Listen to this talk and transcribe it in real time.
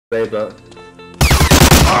play, but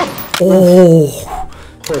Oh,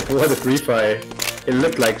 what a pre-fire! It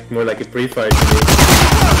looked like more like a pre-fire to me.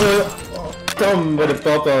 Tom with a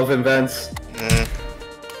pop off in Vance.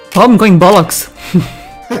 Tom going bollocks.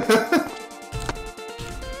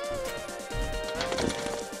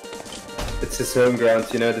 It's his home ground,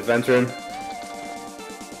 you know, the veteran.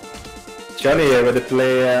 Johnny with the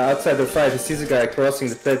play outside of 5, he sees a guy crossing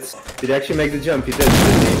the pit. Did he actually make the jump? He did,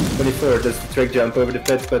 didn't he? 24 does the trick jump over the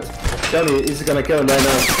pit, but Johnny is gonna kill him right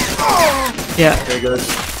now. Yeah. There he goes.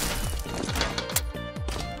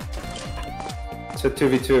 So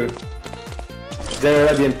 2v2. They're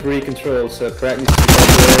already in pre-control, so Crack needs to be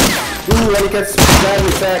there. Ooh, and he gets badly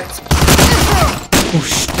attacked.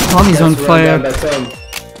 Oosh, Tommy's on Gets run fire. down by Tom.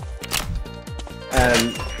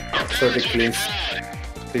 And sort of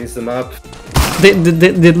cleans them up. They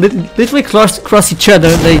literally cross each other.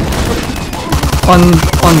 They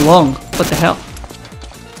on long. What the hell?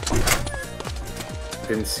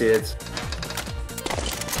 Didn't see it.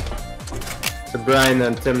 So Brian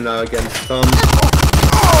and Tim now against Tom.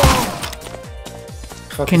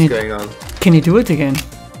 What is going on? Can you do it again?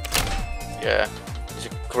 Yeah, he's a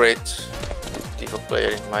great default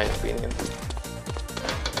player in my opinion.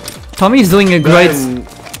 Tommy's doing a great.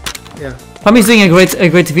 Yeah. Tommy's doing a great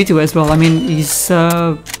V2 as well. I mean, he's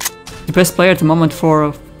the best player at the moment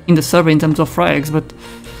for in the server in terms of frags, but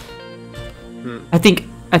I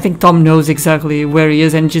think Tom knows exactly where he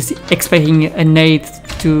is and just expecting a nade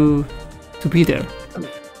to be there. The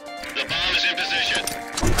bomb is in position.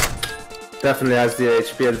 Definitely has the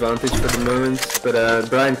HP advantage for the moment, but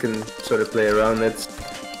Brian can sort of play around it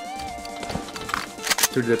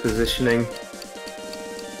through the positioning.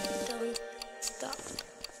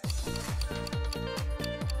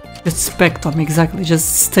 Just spec, Tom, exactly.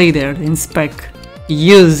 Just stay there in spec.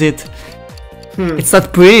 Use it. It's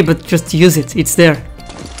not pretty, but just use it. It's there.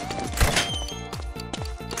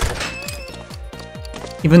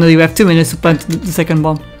 Even though you have 2 minutes to plant the second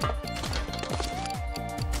bomb.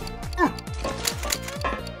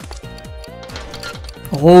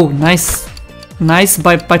 Oh, nice. Nice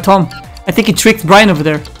by Tom. I think he tricked Brian over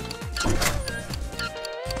there.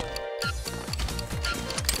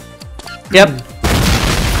 Yep.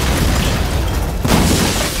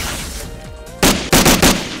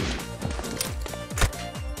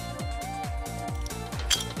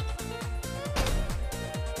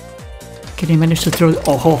 Can he manage to throw?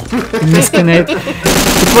 Oh, he missed the net.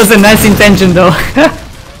 It was a nice intention though.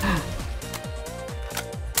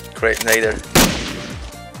 Great nader.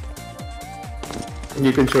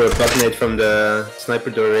 You can throw a buck nade from the sniper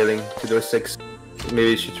door railing to door 6. Maybe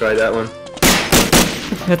you should try that one.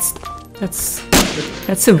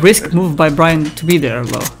 That's a risk move by Brian to be there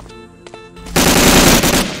though.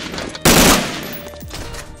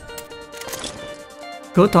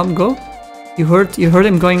 Go Tom, go. You heard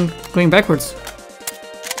him going backwards.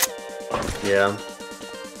 Yeah.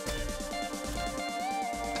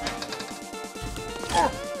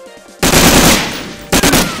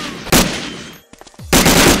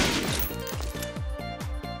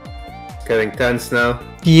 It's getting tense now.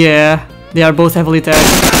 Yeah, they are both heavily tagged.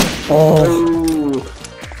 Oh, Ooh.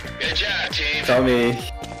 Good job, team.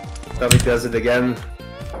 Tommy does it again.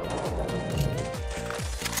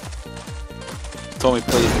 Tommy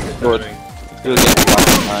plays good. He'll get the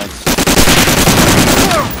nice.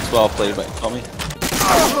 It's well played by Tommy.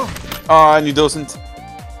 Oh, and he doesn't.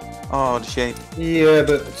 Oh, the shame. Yeah,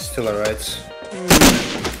 but it's still alright. We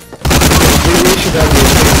should have the.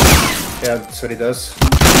 Yeah, that's what he does.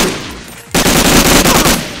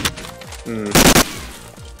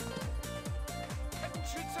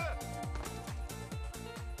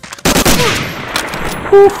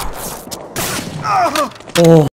 oh.